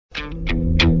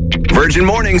Virgin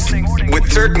Mornings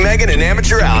with Turk, Megan, and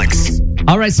Amateur Alex.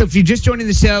 All right, so if you're just joining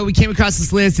the show, we came across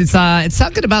this list. It's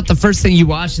talking about the first thing you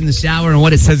wash in the shower and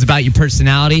what it says about your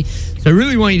personality. So I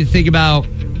really want you to think about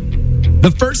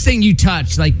the first thing you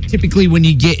touch, like typically when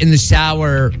you get in the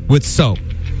shower with soap.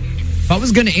 If I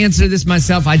was going to answer this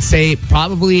myself, I'd say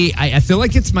probably, I feel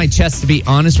like it's my chest, to be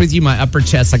honest with you, my upper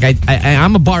chest. Like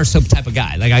I'm a bar soap type of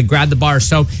guy. Like I grab the bar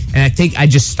soap and I think I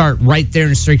just start right there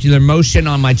in a circular motion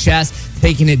on my chest,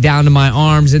 taking it down to my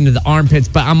arms, into the armpits.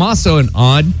 But I'm also an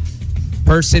odd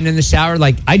person in the shower.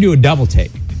 Like I do a double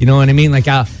take. You know what I mean? Like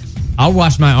I'll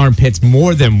wash my armpits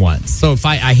more than once. So if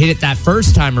I hit it that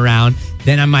first time around,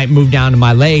 then I might move down to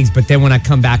my legs. But then when I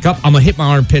come back up, I'm going to hit my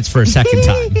armpits for a second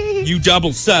time. You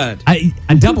double sud. I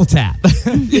double tap.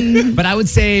 But I would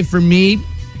say for me,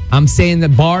 I'm saying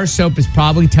that bar soap is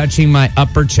probably touching my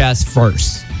upper chest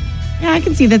first. Yeah, I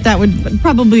can see that would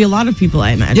probably a lot of people,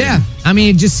 I imagine. Yeah. I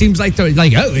mean, it just seems like oh,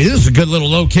 this is a good little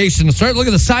location to start. Look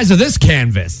at the size of this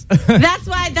canvas. That's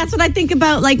what I think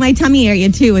about, like my tummy area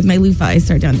too with my loofah. I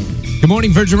start down there. Good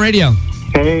morning, Virgin Radio.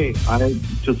 Hey, I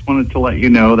just wanted to let you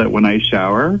know that when I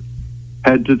shower,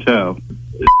 head to toe,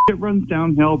 it runs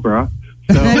downhill, bro.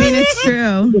 So, I mean, it's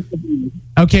true.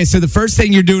 Okay, so the first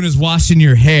thing you're doing is washing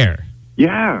your hair.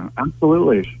 Yeah,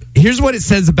 absolutely. Here's what it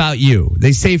says about you.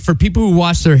 They say for people who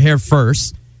wash their hair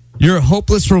first, you're a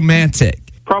hopeless romantic.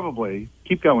 Probably.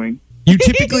 Keep going. You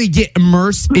typically get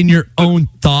immersed in your own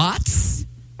thoughts.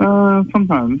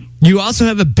 Sometimes. You also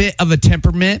have a bit of a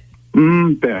temperament.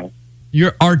 Bad.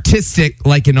 You're artistic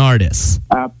like an artist.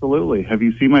 Absolutely. Have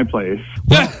you seen my place?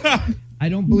 Well, I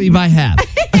don't believe I have.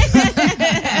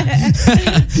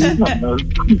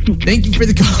 Thank you for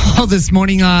the call this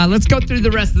morning. Let's go through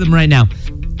the rest of them right now.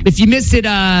 If you missed it,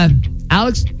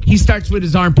 Alex, he starts with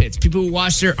his armpits. People who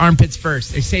wash their armpits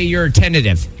first. They say you're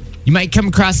tentative. You might come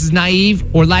across as naive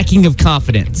or lacking of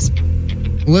confidence.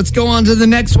 Let's go on to the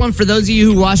next one. For those of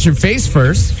you who wash your face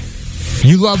first,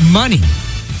 you love money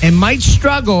and might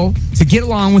struggle to get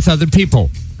along with other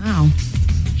people. Wow.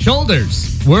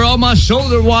 Shoulders. Where are all my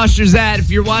shoulder washers at?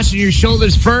 If you're washing your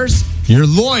shoulders first, you're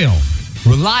loyal,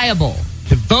 reliable,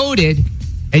 devoted,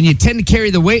 and you tend to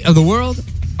carry the weight of the world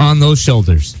on those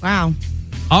shoulders. Wow.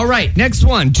 All right, next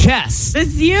one, chest. This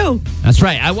is you. That's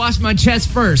right. I wash my chest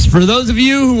first. For those of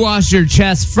you who wash your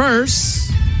chest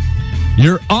first,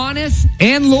 you're honest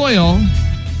and loyal,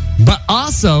 but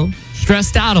also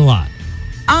stressed out a lot.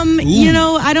 You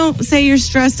know, I don't say you're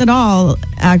stressed at all,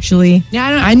 actually. Yeah,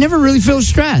 I never really feel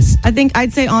stressed. I think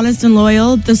I'd say honest and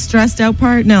loyal. The stressed out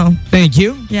part, no. Thank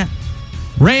you. Yeah.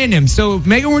 Random. So,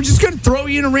 Megan, we're just going to throw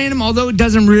you in a random, although it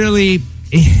doesn't really...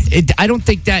 I don't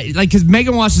think that... Like, because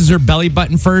Megan washes her belly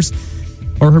button first,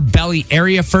 or her belly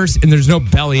area first, and there's no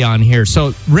belly on here.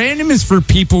 So, random is for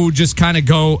people who just kind of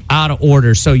go out of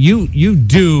order. So, you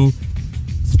do...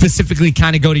 specifically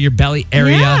kind of go to your belly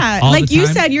area. Yeah, all like the you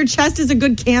time. said, your chest is a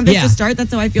good canvas to start.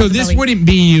 That's how I feel. So this wouldn't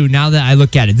be you now that I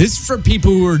look at it. This is for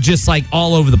people who are just like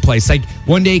all over the place. Like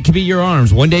one day it could be your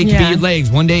arms, one day it could be your legs,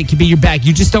 one day it could be your back.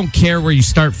 You just don't care where you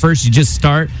start first. You just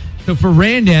start. So for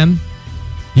random,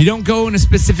 you don't go in a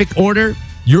specific order.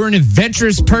 You're an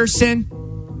adventurous person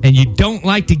and you don't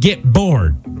like to get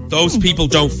bored. Those people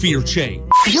don't fear change.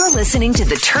 You're listening to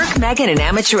the Turk, Megan, and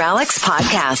Amateur Alex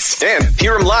podcast. And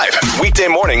hear him live weekday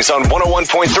mornings on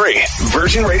 101.3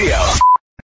 Virgin Radio.